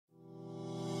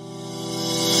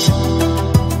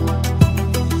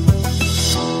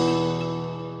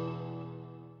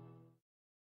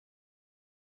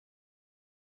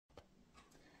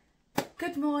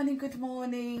Good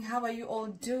morning. How are you all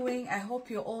doing? I hope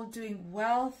you're all doing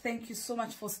well. Thank you so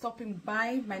much for stopping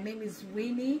by. My name is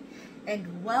Winnie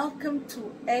and welcome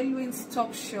to Elwin's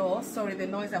Talk Show. Sorry, the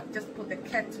noise, I've just put the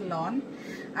kettle on.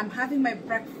 I'm having my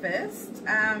breakfast.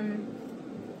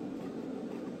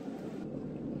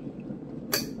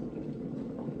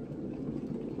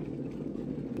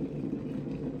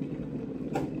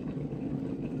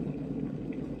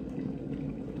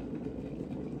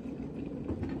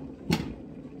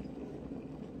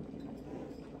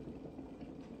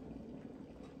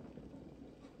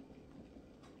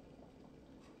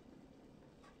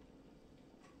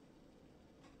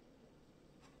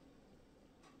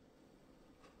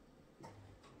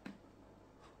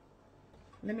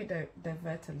 Let me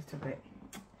divert a little bit.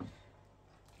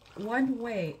 One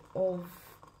way of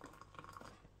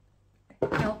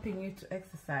helping you to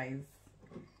exercise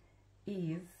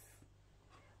is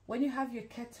when you have your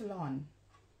kettle on,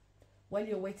 while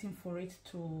you're waiting for it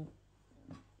to,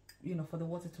 for the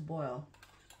water to boil,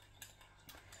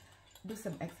 do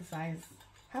some exercise.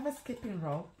 Have a skipping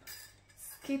rope.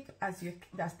 Skip as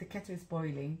the kettle is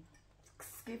boiling.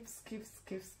 Skip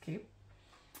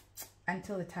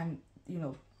until the time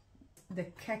the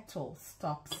kettle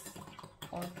stops.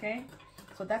 Okay,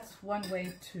 so that's one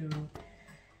way to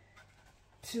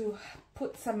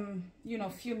put some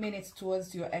few minutes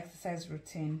towards your exercise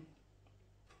routine.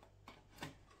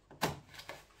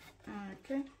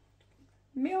 Okay,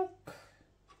 milk,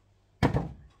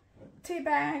 tea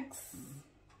bags,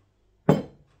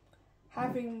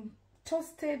 having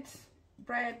toasted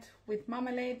bread with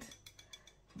marmalade.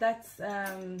 That's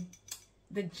the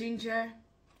ginger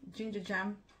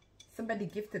jam. Somebody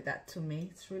gifted that to me.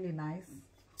 It's really nice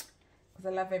because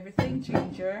I love everything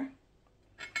ginger.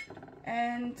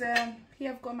 And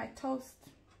here I've got my toast,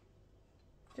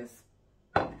 just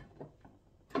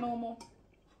normal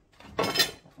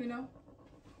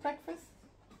breakfast.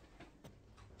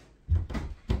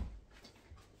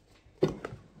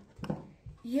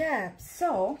 Yeah,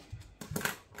 so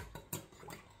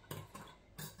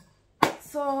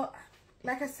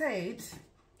like I said,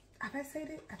 have I said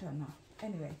it? I don't know.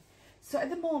 Anyway, so at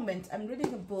the moment I'm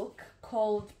reading a book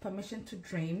called Permission to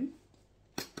Dream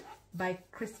by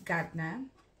Chris Gardner.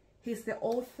 He's the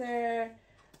author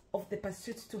of The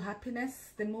Pursuit to Happiness,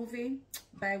 the movie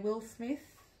by Will Smith.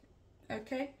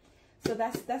 Okay, so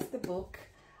that's the book.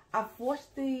 I've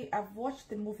watched the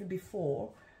movie before,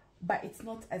 but it's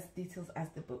not as detailed as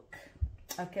the book.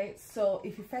 Okay, so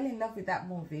if you fell in love with that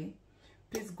movie,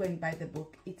 please go and buy the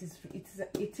book. It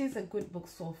is a good book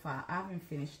so far. I haven't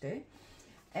finished it,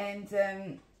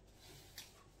 and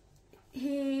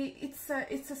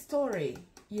it's a story,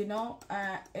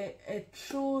 a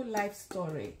true life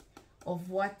story of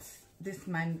what this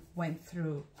man went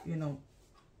through.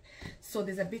 So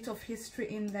there's a bit of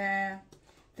history in there,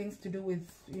 things to do with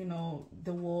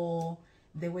the war,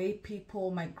 the way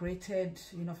people migrated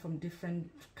from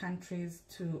different countries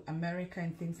to America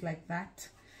and things like that.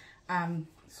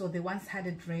 So they once had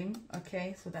a dream.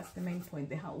 Okay, so that's the main point.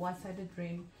 They once had a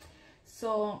dream.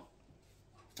 So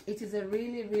it is a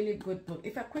really, really good book.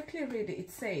 If I quickly read it,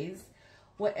 it says,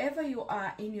 wherever you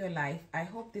are in your life, I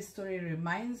hope this story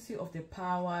reminds you of the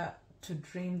power to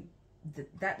dream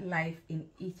that life in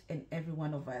each and every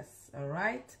one of us. All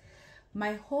right,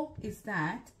 my hope is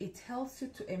that it helps you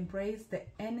to embrace the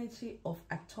energy of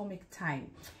atomic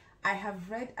time. I have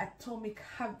read Atomic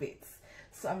Habits,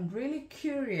 so I'm really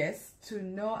curious to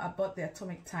know about the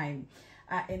atomic time,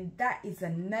 and that is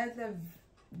another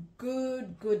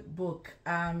good book,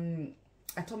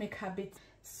 Atomic Habits.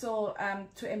 So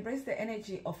to embrace the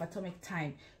energy of atomic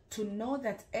time, to know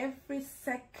that every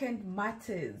second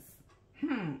matters.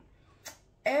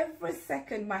 Every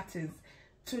second matters.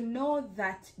 To know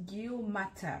that you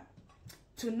matter.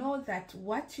 To know that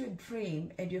what you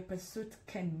dream and your pursuit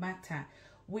can matter.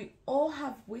 We all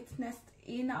have witnessed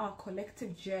in our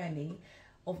collective journey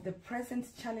of the present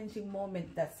challenging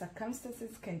moment that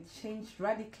circumstances can change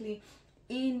radically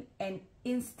in and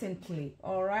instantly.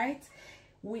 All right,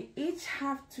 we each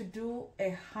have to do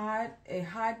a hard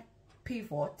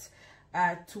pivot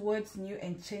towards new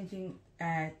and changing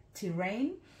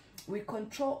terrain. We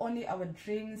control only our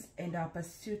dreams and our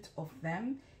pursuit of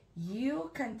them.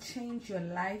 You can change your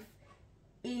life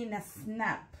in a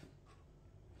snap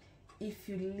if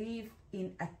you live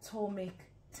in atomic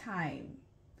time,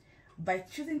 by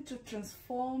choosing to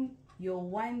transform your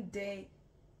one day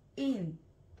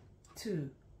into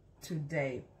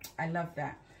today. I love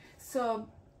that. So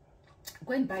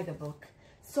go and buy the book.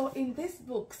 So in this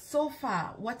book, so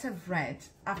far what I've read,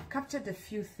 I've captured a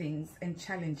few things and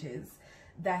challenges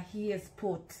that he has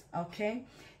put, okay?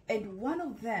 And one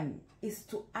of them is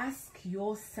to ask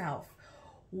yourself,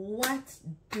 what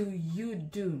do you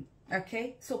do?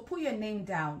 Okay, so put your name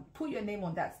down, put your name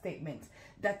on that statement,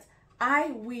 that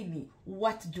I, Winnie,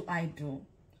 what do I do?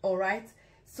 All right,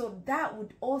 so that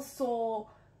would also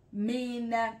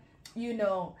mean, you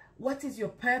know, what is your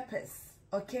purpose?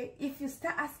 Okay, if you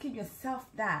start asking yourself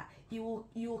that,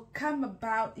 you'll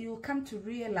come to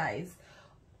realize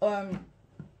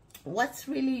what's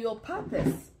really your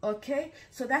purpose. Okay,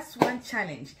 so that's one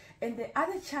challenge. And the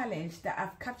other challenge that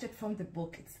I've captured from the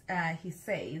book, he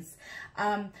says,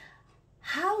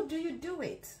 how do you do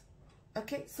it?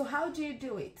 Okay, so how do you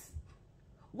do it?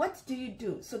 What do you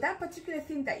do? So that particular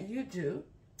thing that you do,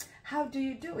 how do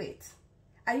you do it?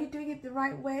 Are you doing it the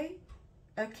right way?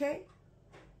 Okay,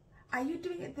 are you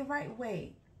doing it the right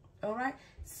way? All right,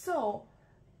 so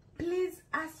please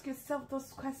ask yourself those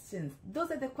questions.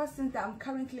 Those are the questions that I'm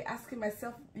currently asking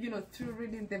myself, you know, through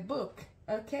reading the book.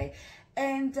 Okay,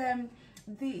 and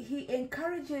he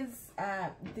encourages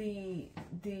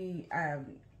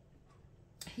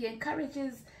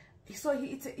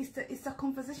it's a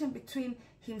conversation between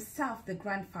himself, the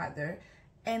grandfather,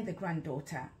 and the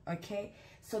granddaughter. Okay,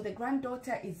 so the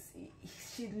granddaughter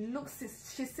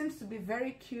she seems to be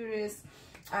very curious,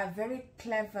 very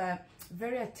clever,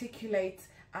 very articulate.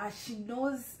 She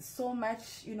knows so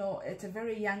much, you know, at a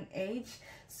very young age.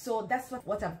 So that's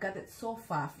what I've gathered so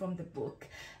far from the book.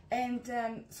 And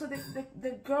so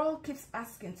the girl keeps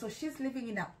asking. So she's living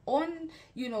in her own,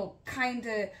 you know, kind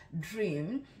of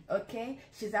dream. Okay,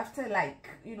 she's after, like,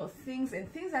 you know, things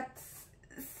that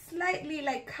slightly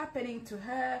like happening to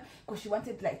her, because she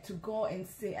wanted like to go and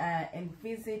see and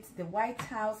visit the White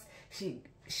House. She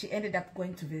ended up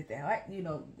going to visit the, you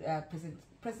know,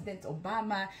 President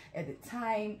Obama at the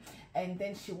time, and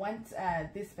then she wants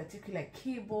this particular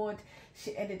keyboard.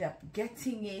 She ended up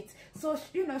getting it. So,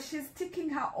 you know, she's taking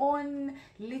her own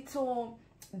little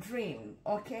dream.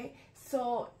 Okay,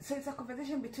 so it's a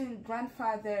conversation between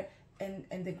grandfather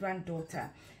and the granddaughter,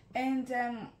 and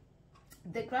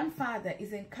the grandfather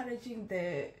is encouraging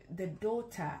the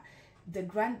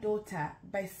granddaughter,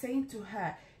 by saying to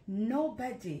her,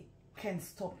 nobody can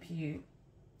stop you.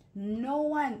 No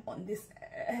one on this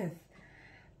earth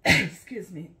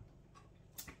excuse me,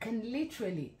 can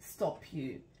literally stop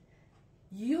you.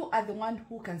 You are the one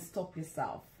who can stop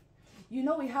yourself. You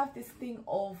know, we have this thing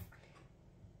of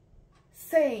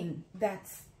saying that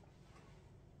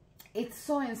it's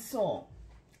so and so,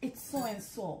 it's so and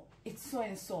so, it's so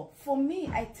and so. For me,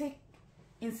 I take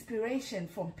inspiration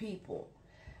from people,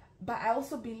 but I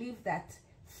also believe that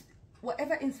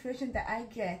whatever inspiration that I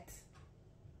get,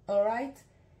 all right,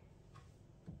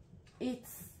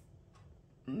 it's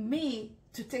me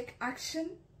to take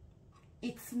action,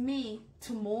 it's me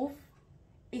to move,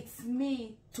 it's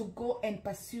me to go and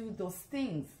pursue those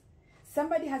things.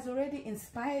 Somebody has already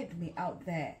inspired me out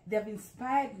there. They've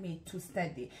inspired me to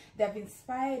study. They've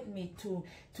inspired me to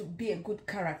be a good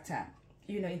character,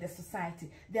 you know, in the society.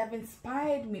 They have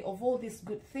inspired me of all these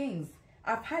good things.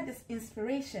 I've had this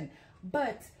inspiration,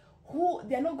 but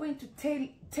they're not going to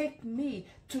take me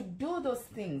to do those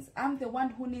things. I'm the one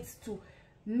who needs to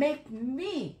make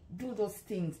me do those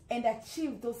things and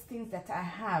achieve those things that I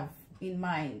have in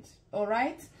mind. All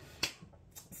right,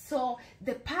 so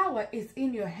the power is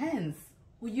in your hands.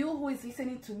 You who is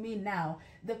listening to me now,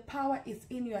 the power is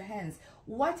in your hands.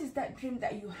 What is that dream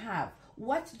that you have?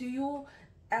 What do you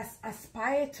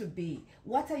aspire to be?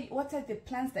 What are the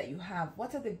plans that you have?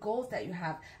 What are the goals that you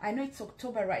have? I know it's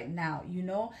October right now, you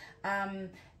know,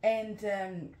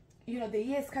 you know, the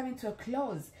year is coming to a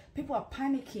close. People are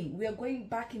panicking. We are going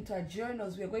back into our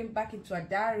journals. We are going back into our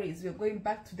diaries. We are going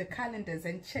back to the calendars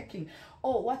and checking,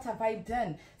 oh, what have I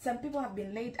done? Some people have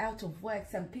been laid out of work.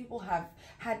 Some people have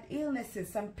had illnesses.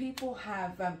 Some people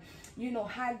have, you know,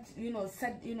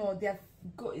 said, you know, they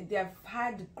have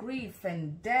had grief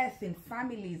and death in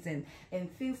families and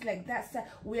things like that. So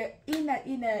we're in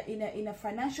a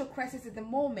financial crisis at the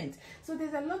moment. So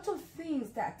there's a lot of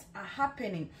things that are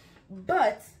happening,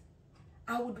 but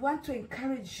I would want to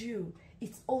encourage you.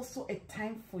 It's also a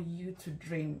time for you to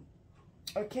dream.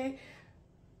 Okay,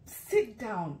 sit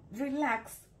down,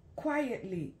 relax,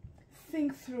 quietly,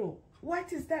 think through,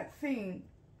 what is that thing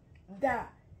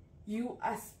that you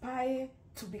aspire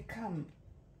to become,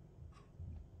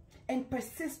 and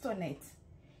persist on it.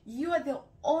 You are the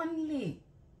only,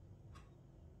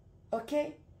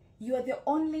 okay, you are the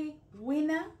only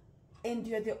winner and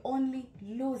you're the only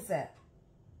loser.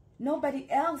 Nobody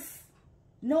else,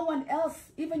 no one else,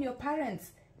 even your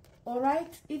parents, all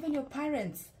right, even your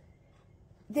parents,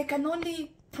 they can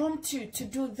only prompt you to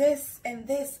do this and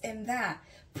this and that,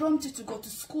 prompt you to go to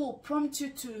school, prompt you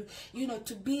to, you know,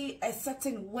 to be a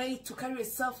certain way, to carry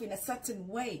yourself in a certain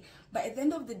way. But at the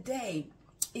end of the day,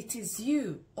 it is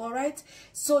you, all right?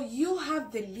 So you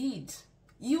have the lead.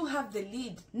 You have the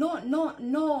lead. No,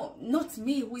 not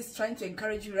me who is trying to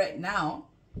encourage you right now.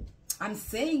 I'm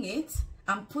saying it.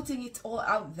 I'm putting it all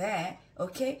out there,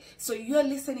 okay? So you're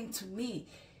listening to me.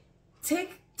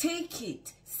 Take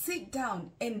it. Sit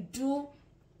down and do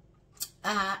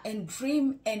and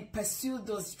dream and pursue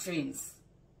those dreams,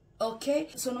 okay?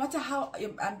 So no matter how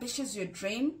ambitious your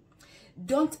dream,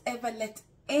 don't ever let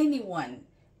anyone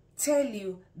tell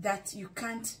you that you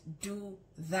can't do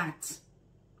that,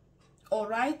 all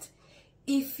right?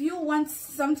 If you want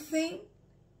something,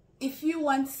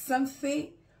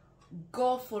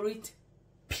 go for it,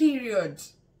 period.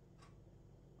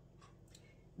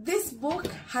 This book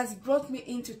has brought me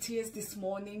into tears this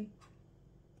morning.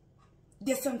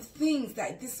 There's some things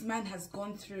that this man has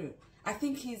gone through. I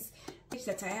think he's,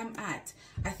 that I am at,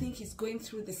 I think he's going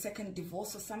through the second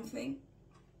divorce or something.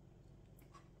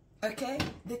 Okay?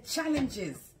 The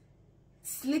challenges,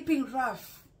 sleeping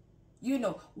rough, you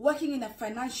know, working in a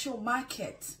financial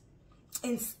market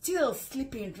and still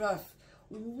sleeping rough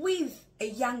with a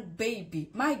young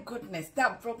baby. My goodness,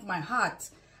 that broke my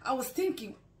heart. I was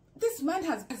thinking, this man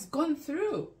has gone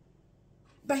through.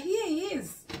 But here he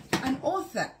is, an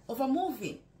author of a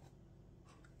movie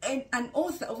and an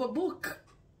author of a book.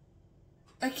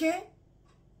 Okay?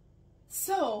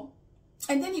 So,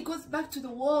 and then he goes back to the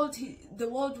world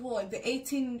war, the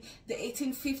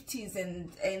 1850s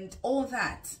and all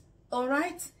that. All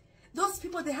right? Those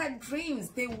people, they had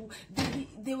dreams. They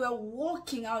were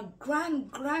walking, our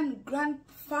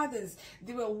grandfathers,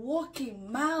 they were walking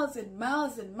miles and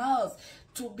miles and miles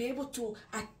to be able to,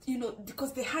 you know,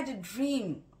 because they had a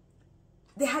dream.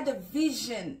 They had a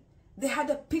vision. They had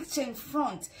a picture in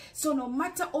front. So no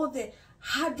matter all the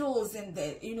hurdles and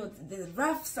the, you know, the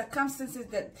rough circumstances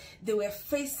that they were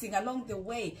facing along the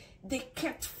way, they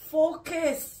kept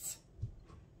focused.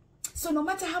 So no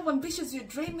matter how ambitious your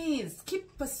dream is,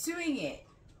 keep pursuing it.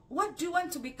 What do you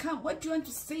want to become? What do you want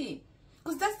to see?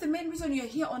 Because that's the main reason you're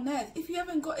here on earth. If you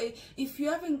haven't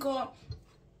got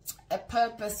a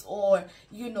purpose, or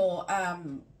you know,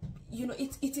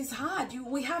 it is hard.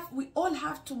 We all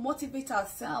have to motivate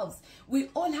ourselves. We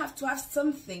all have to have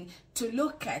something to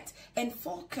look at and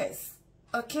focus.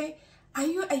 Okay? Are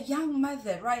you a young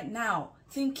mother right now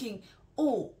thinking,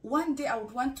 oh, one day I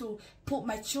would want to put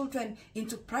my children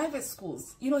into private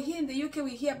schools? You know, here in the UK,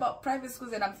 we hear about private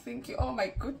schools, and I'm thinking, oh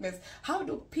my goodness, how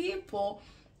do people,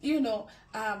 you know,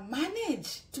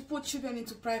 manage to put children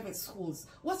into private schools?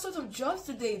 What sort of jobs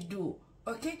do they do?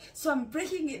 Okay, so I'm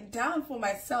breaking it down for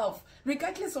myself,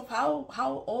 regardless of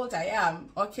how old I am.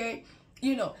 Okay,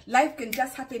 you know, life can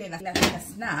just happen in a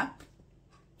snap.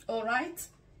 All right,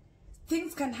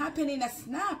 things can happen in a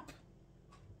snap.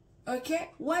 Okay,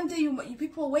 one day you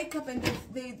people wake up and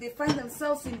they find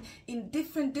themselves in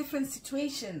different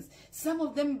situations. Some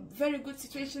of them very good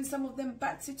situations, some of them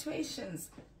bad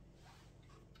situations.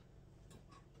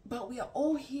 But we are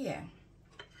all here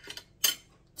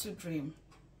to dream.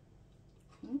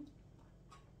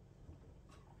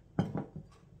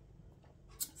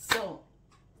 So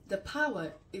the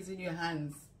power is in your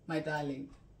hands, my darling.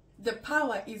 The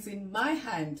power is in my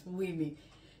hand, Winnie.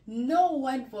 No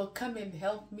one will come and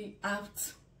help me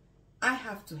out. I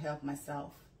have to help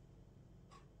myself.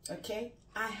 Okay?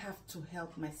 I have to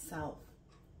help myself.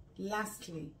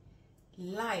 Lastly,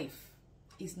 life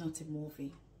is not a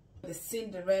movie. The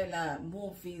Cinderella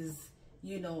movies,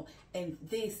 you know, and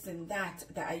this and that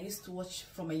I used to watch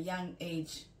from a young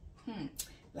age.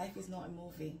 Life is not a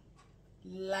movie.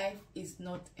 Life is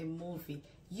not a movie.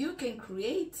 You can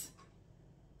create,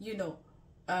 you know,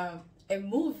 a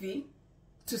movie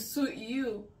to suit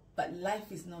you, but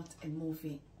life is not a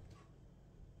movie.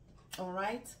 All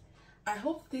right? I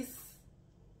hope this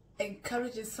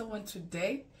encourages someone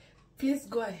today. Please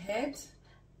go ahead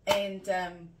and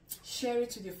share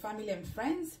it with your family and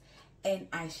friends, and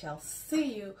I shall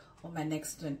see you on my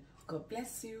next one. God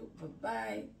bless you.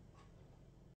 Bye-bye.